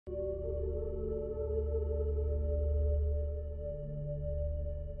Ooh,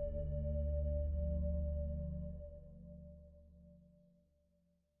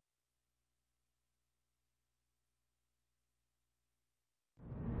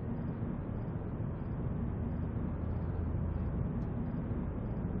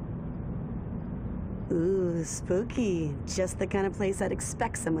 spooky. Just the kind of place I'd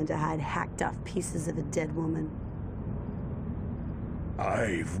expect someone to hide hacked-off pieces of a dead woman.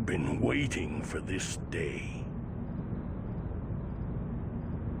 I've been waiting for this day.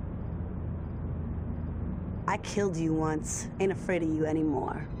 I killed you once. Ain't afraid of you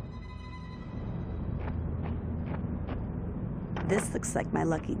anymore. This looks like my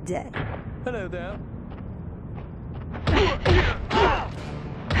lucky day. Hello there.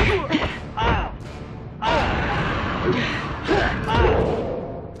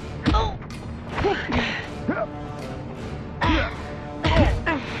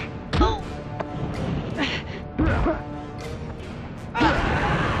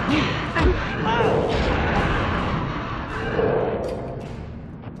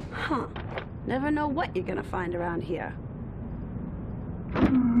 Huh. Never know what you're gonna find around here.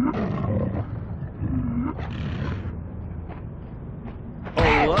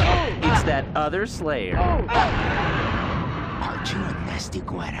 Oh, look. It's that other Slayer. Aren't you a nasty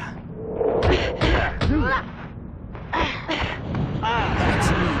guerra? That's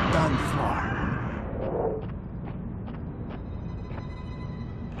me done for.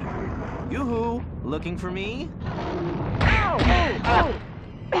 Yoo-hoo! Looking for me?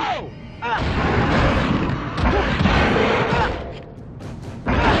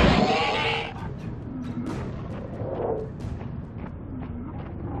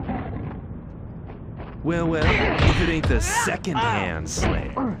 Well, well, if it ain't the second-hand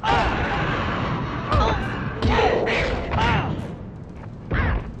Slayer.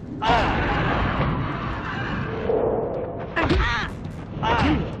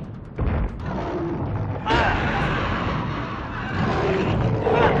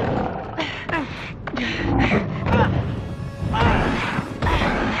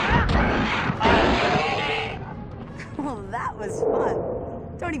 Well, that was fun.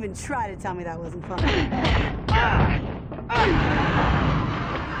 Don't even try to tell me that wasn't fun.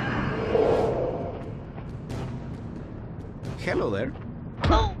 Hello there.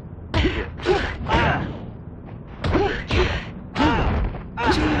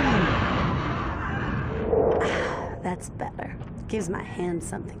 That's better. Gives my hand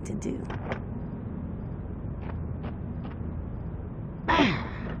something to do.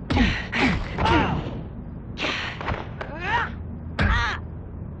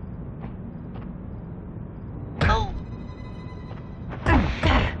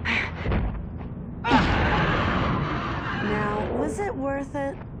 Now, was it worth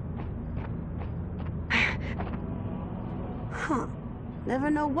it? Huh. Never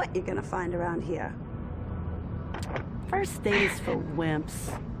know what you're gonna find around here. First aid is for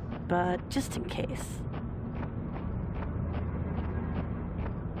wimps, but just in case.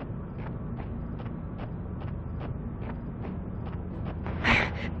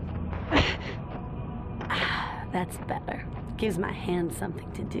 That's better. Gives my hand something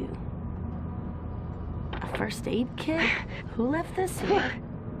to do. A first aid kit? Who left this here?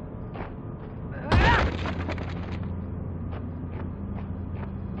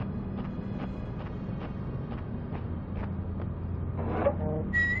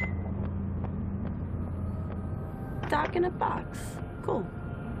 Doc in a box. Cool.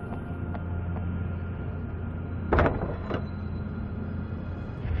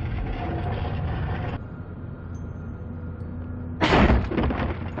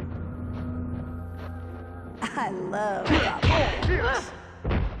 I love doppelgangers.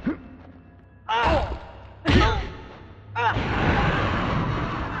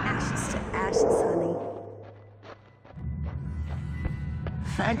 Ashes to ashes, honey.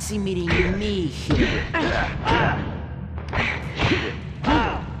 Fancy meeting me here.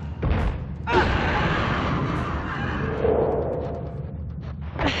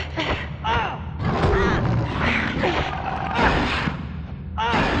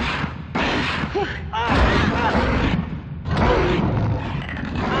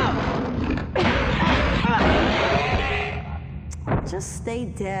 Just stay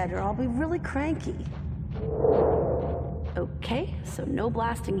dead or I'll be really cranky. Okay, so no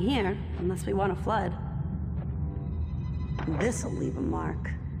blasting here, unless we want a flood. This'll leave a mark.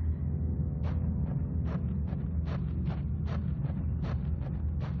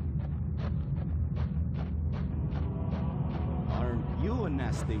 Aren't you a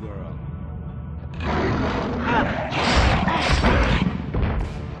nasty girl?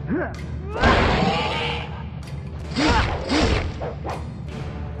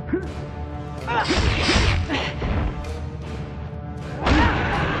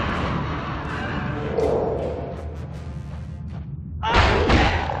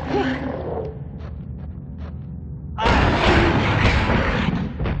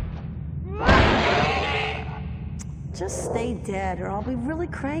 Just stay dead or I'll be really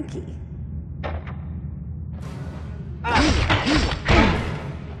cranky.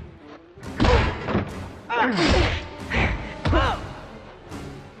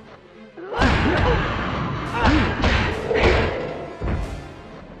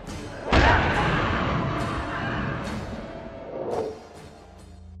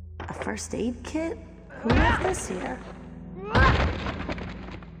 A first aid kit? Who left this here?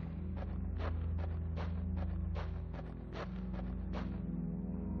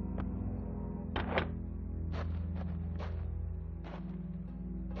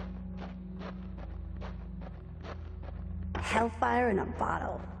 Hellfire in a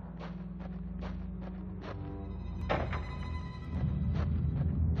bottle.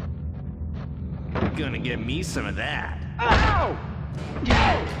 Gonna get me some of that.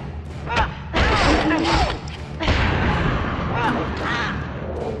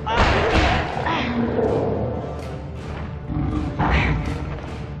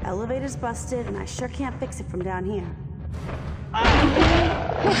 Elevator's busted, and I sure can't fix it from down here.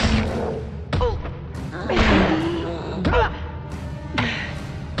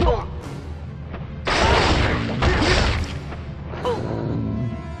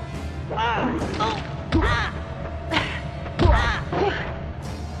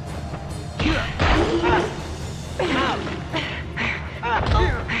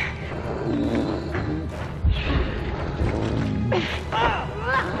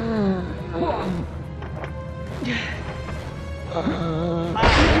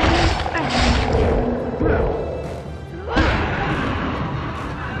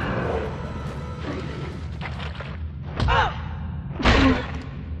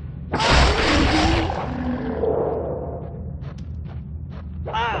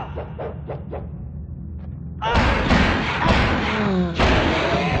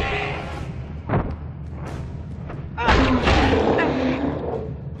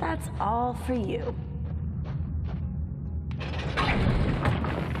 That's all for you.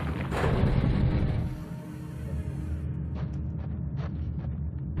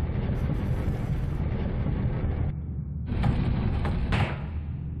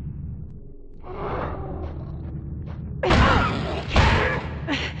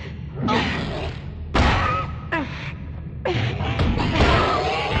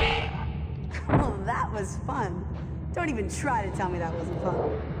 Oh, that was fun. Don't even try to tell me that wasn't fun.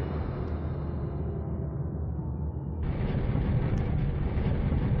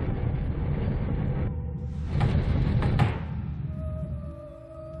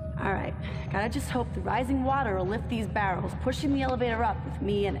 All right, gotta just hope the rising water will lift these barrels, pushing the elevator up with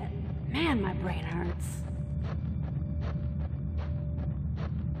me in it. Man, my brain hurts.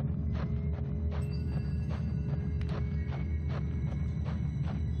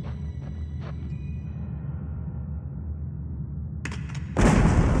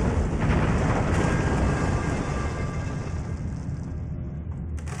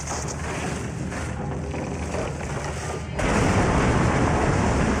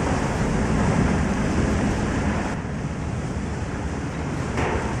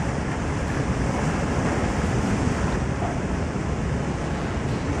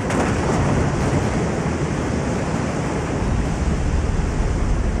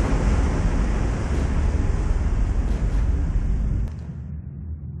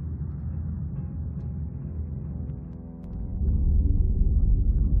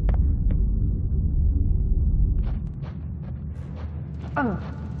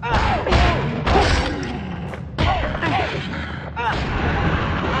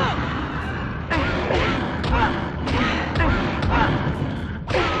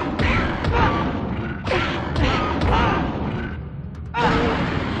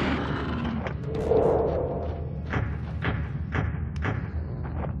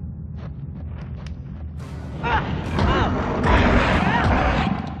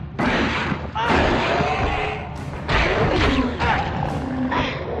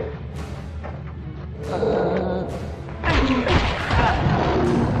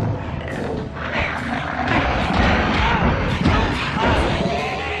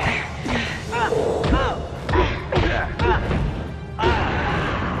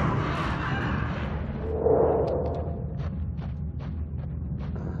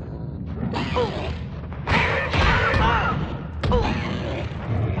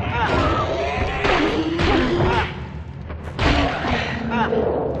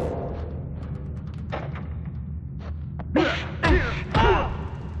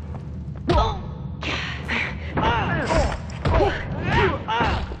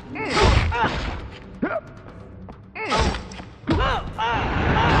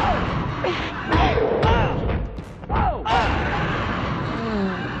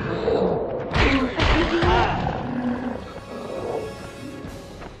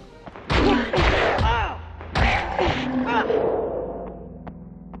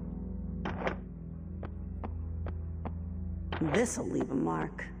 This'll leave a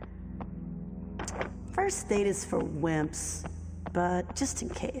mark. First date is for wimps, but just in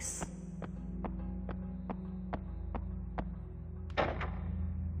case.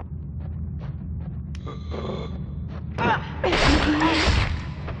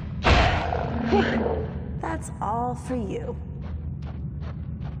 That's all for you.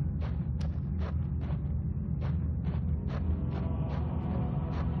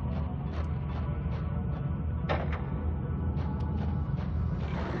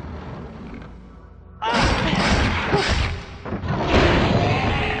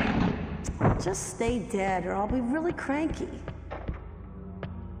 Just stay dead or I'll be really cranky.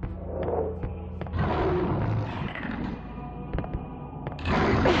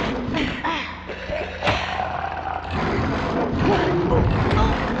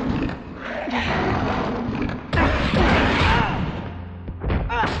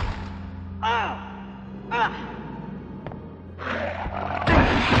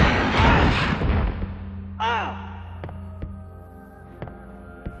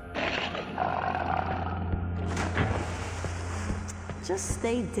 Just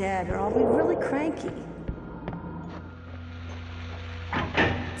stay dead or I'll be really cranky.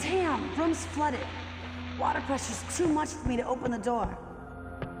 Damn, room's flooded. Water pressure's too much for me to open the door.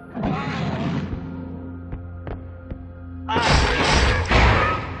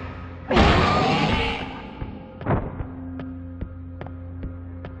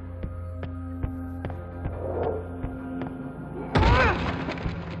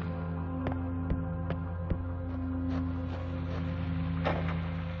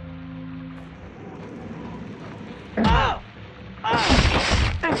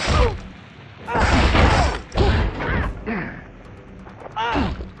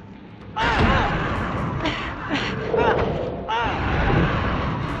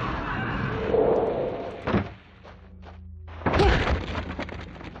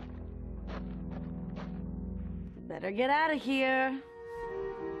 Better get out of here.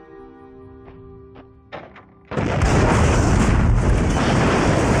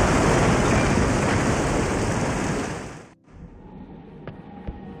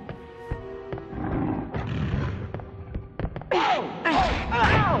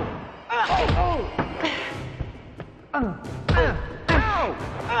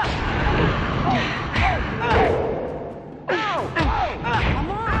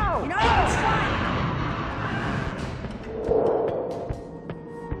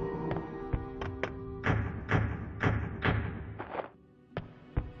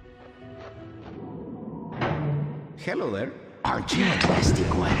 Hello there. Aren't you a nasty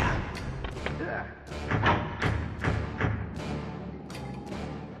güera?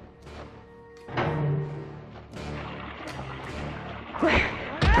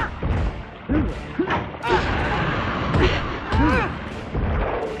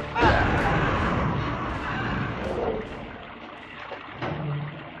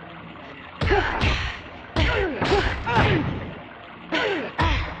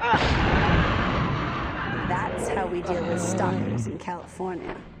 That's how we deal with stalkers in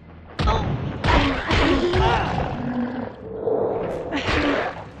California.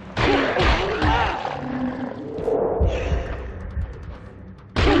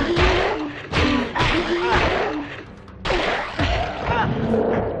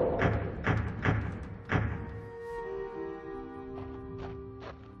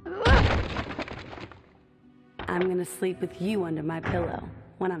 I'm gonna sleep with you under my pillow.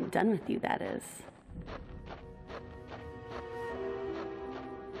 When I'm done with you, that is.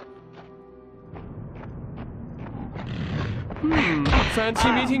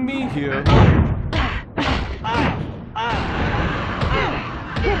 Fancy meeting me here?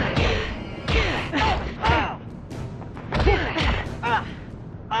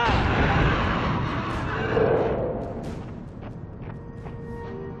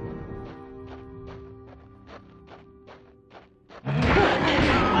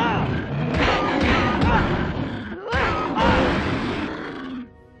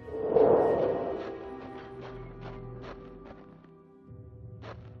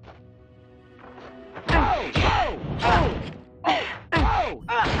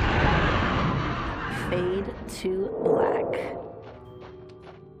 Fade to black.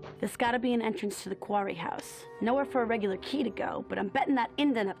 There's gotta be an entrance to the quarry house. Nowhere for a regular key to go, but I'm betting that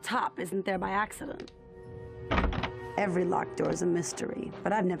indent up top isn't there by accident. Every locked door's a mystery,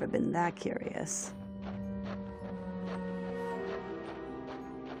 but I've never been that curious.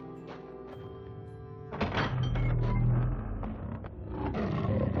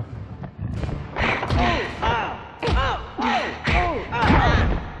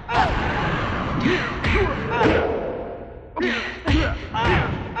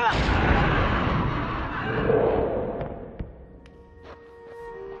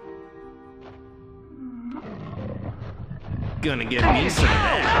 Gonna get me some of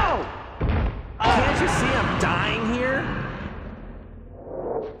that. Can't you see I'm dying here?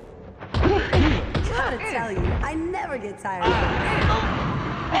 Gotta tell you, I never get tired of it.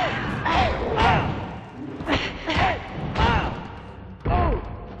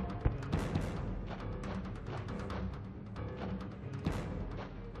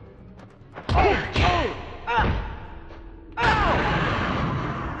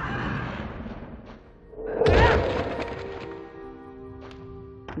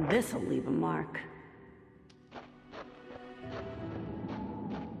 This'll leave a mark.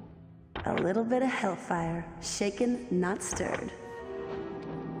 A little bit of hellfire, shaken, not stirred.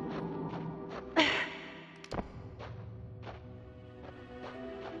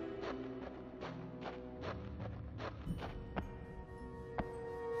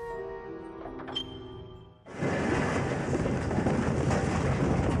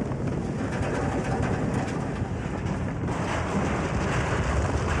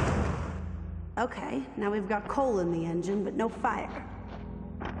 Okay, now we've got coal in the engine, but no fire.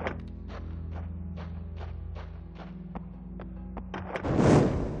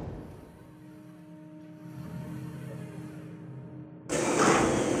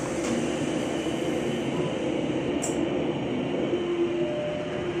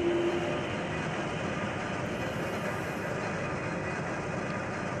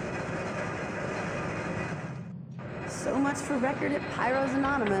 So much for record at Pyro's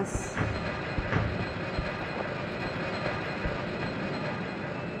Anonymous.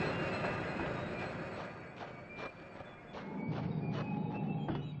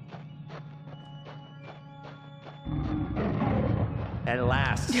 At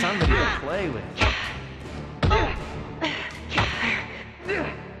last, somebody to play with.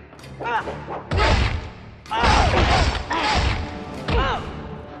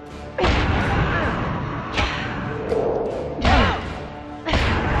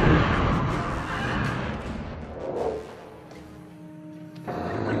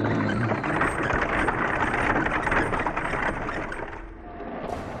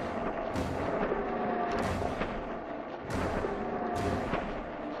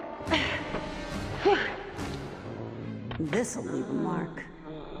 This'll leave a mark.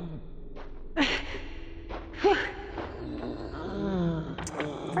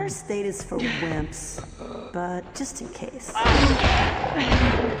 First aid is for wimps, but just in case.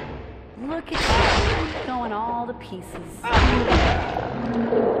 Look at you, going all to pieces.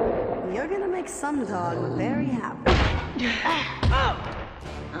 You're gonna make some dog very happy.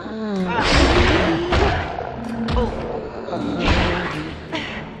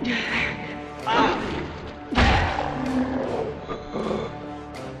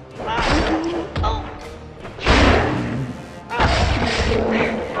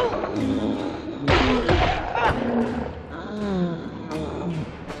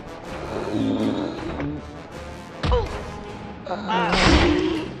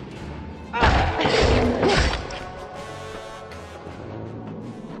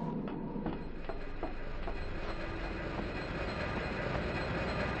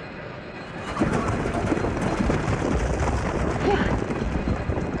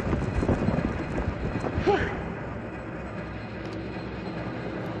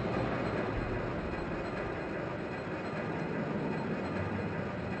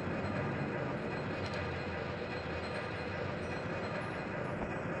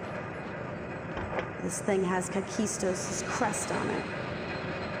 This thing has Kakistos' crest on it.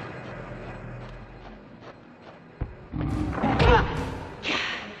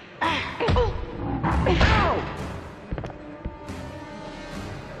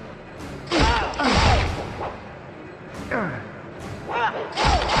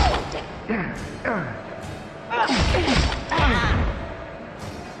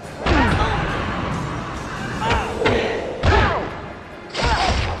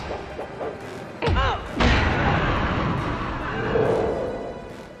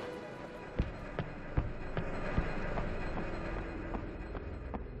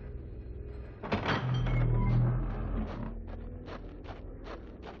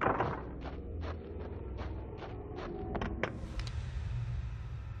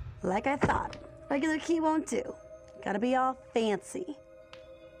 Like I thought, regular key won't do. Gotta be all fancy.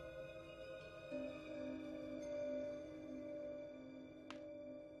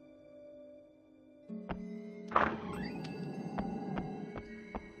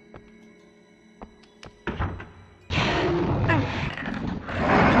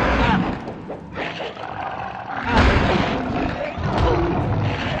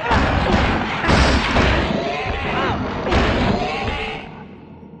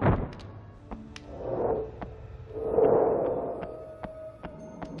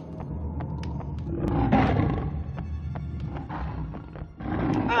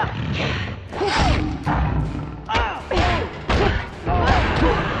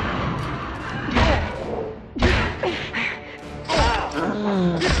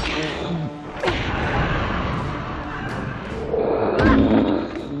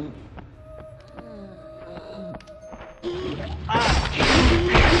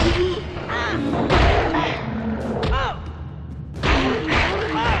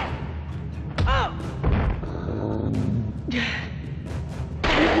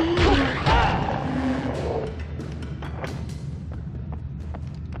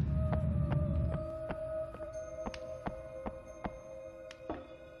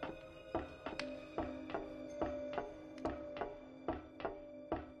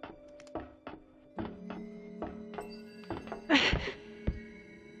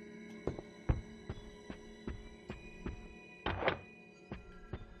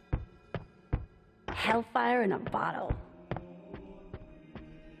 hellfire in a bottle.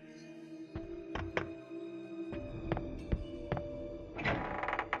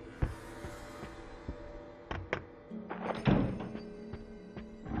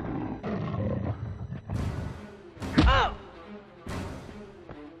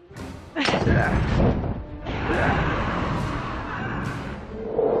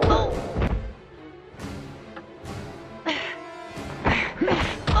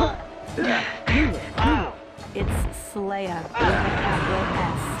 It's Slayer with a capital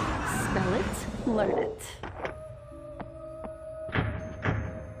S. Spell it, learn it.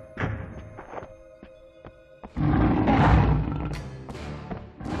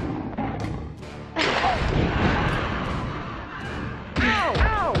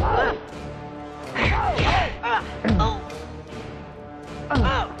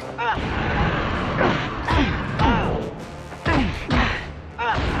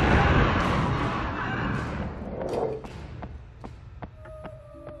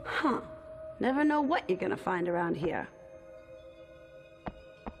 Huh. Never know what you're gonna find around here.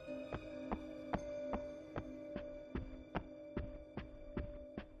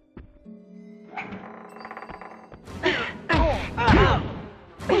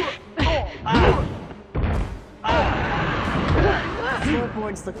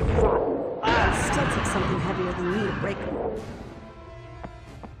 Floorboards look rotten. It still took something heavier than me to break them.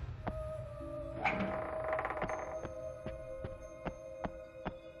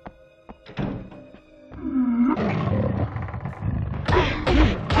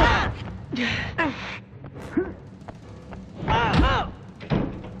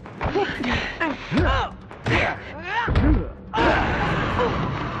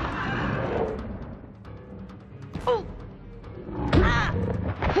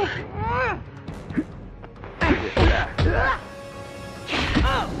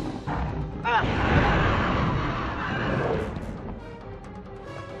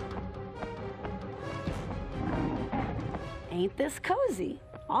 Ain't this cozy?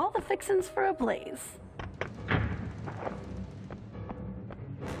 All the fixins for a blaze.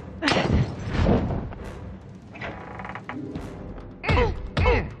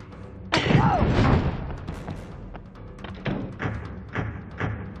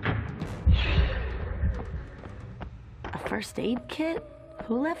 A first aid kit?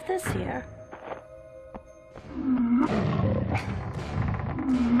 Who left this here?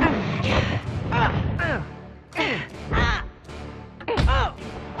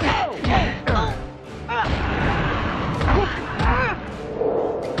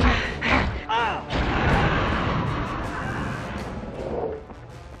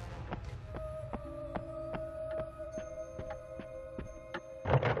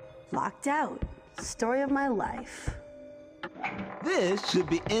 Locked out. Story of my life. This should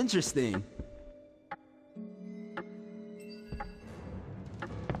be interesting.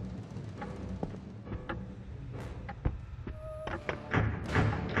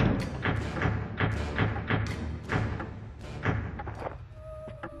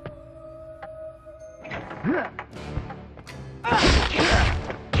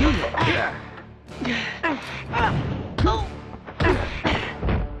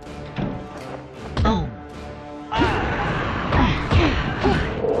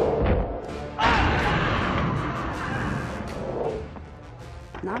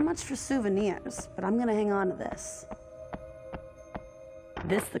 Not much for souvenirs, but I'm gonna hang on to this.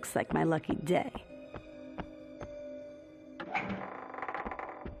 This looks like my lucky day.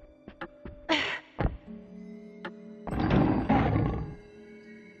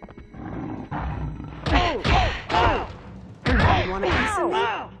 You want a piece of me?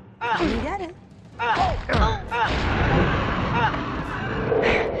 You can get it.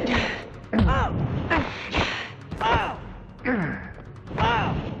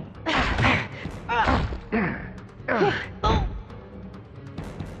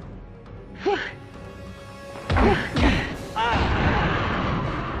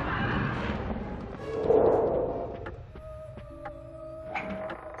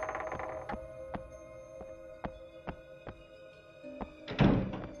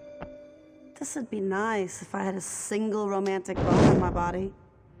 This would be nice if I had a single romantic bone in my body.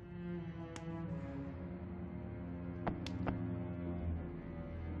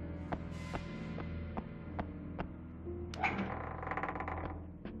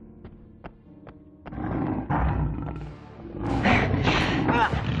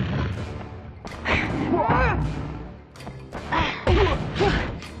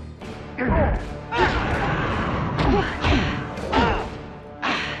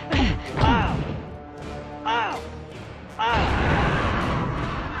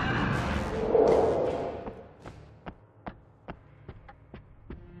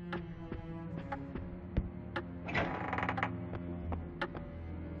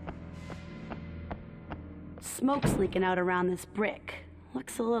 Smoke's leaking out around this brick.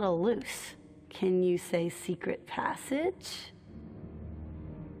 Looks a little loose. Can you say secret passage?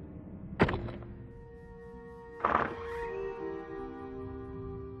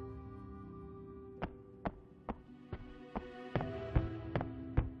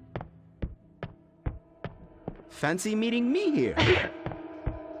 Fancy meeting me here.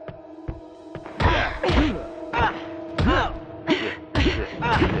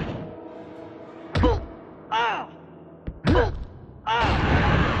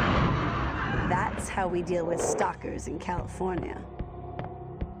 That's how we deal with stalkers in California.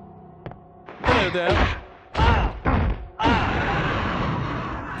 Hello there.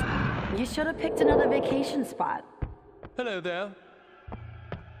 You should have picked another vacation spot. Hello there.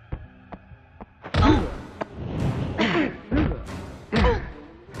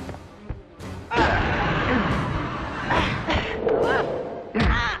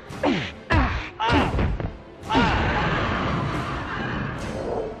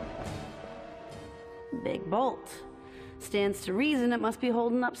 Big bolt. Stands to reason it must be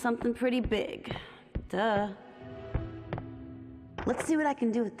holding up something pretty big. Duh. Let's see what I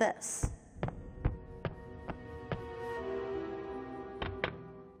can do with this.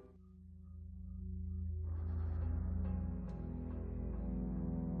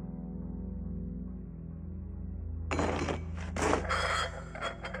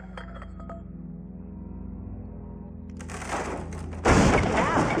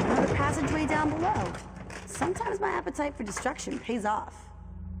 Wow, another passageway down below. Sometimes my appetite for destruction pays off.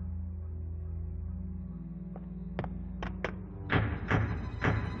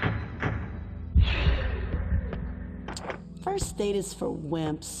 First aid is for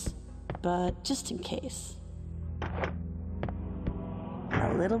wimps, but just in case.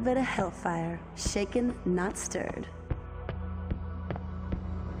 A little bit of hellfire, shaken, not stirred.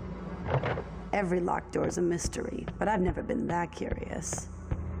 Every locked door's a mystery, but I've never been that curious.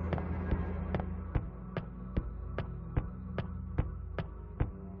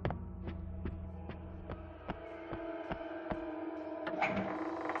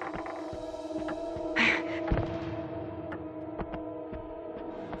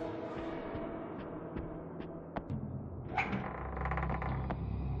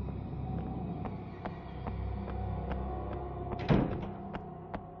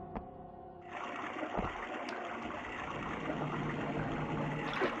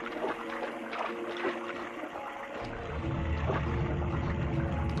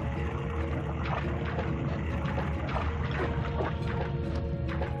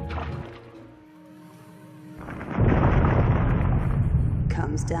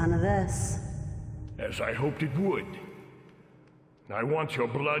 Comes down to this. As I hoped it would. I want your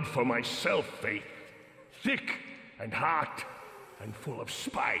blood for myself, Faith. Thick and hot and full of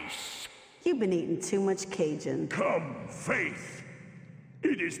spice. You've been eating too much Cajun. Come, Faith.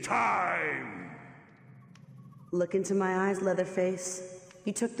 It is time. Look into my eyes, Leatherface.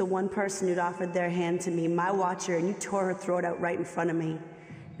 You took the one person who'd offered their hand to me, my watcher, and you tore her throat out right in front of me.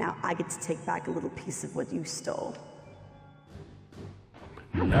 Now I get to take back a little piece of what you stole.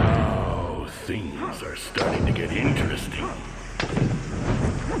 Now things are starting to get interesting.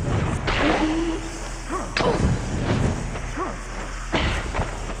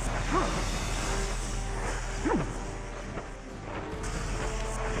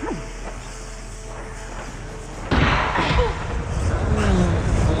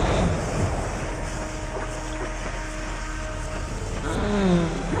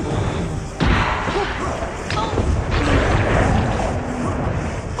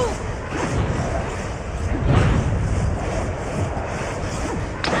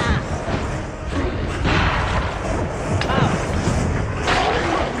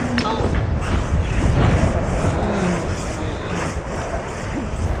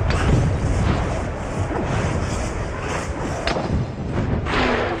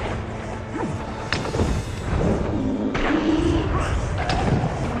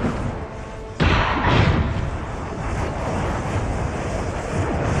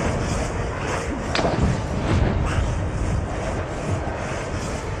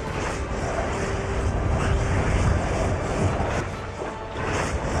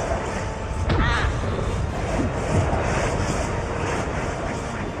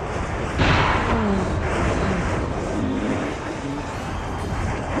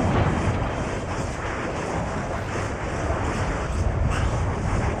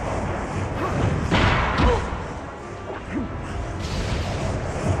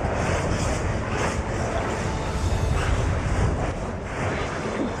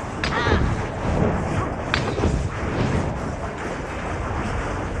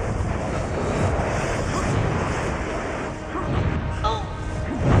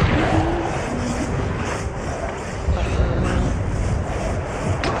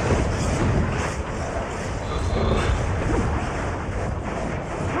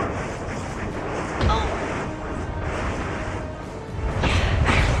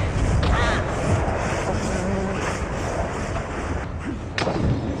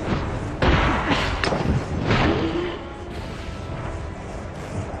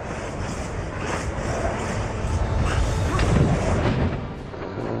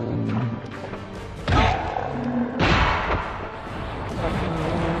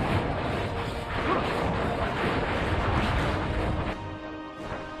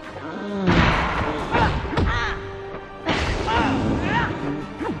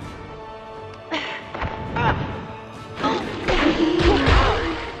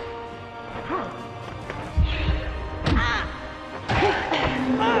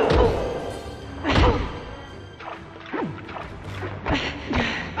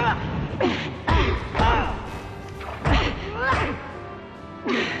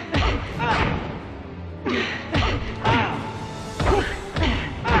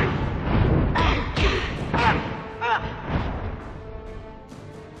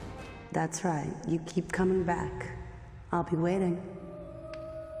 That's right. You keep coming back. I'll be waiting.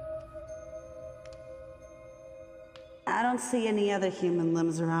 I don't see any other human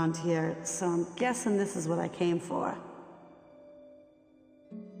limbs around here, so I'm guessing this is what I came for.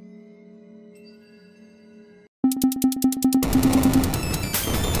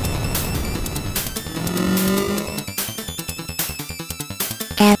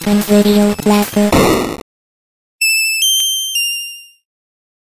 Captain Video Flapper.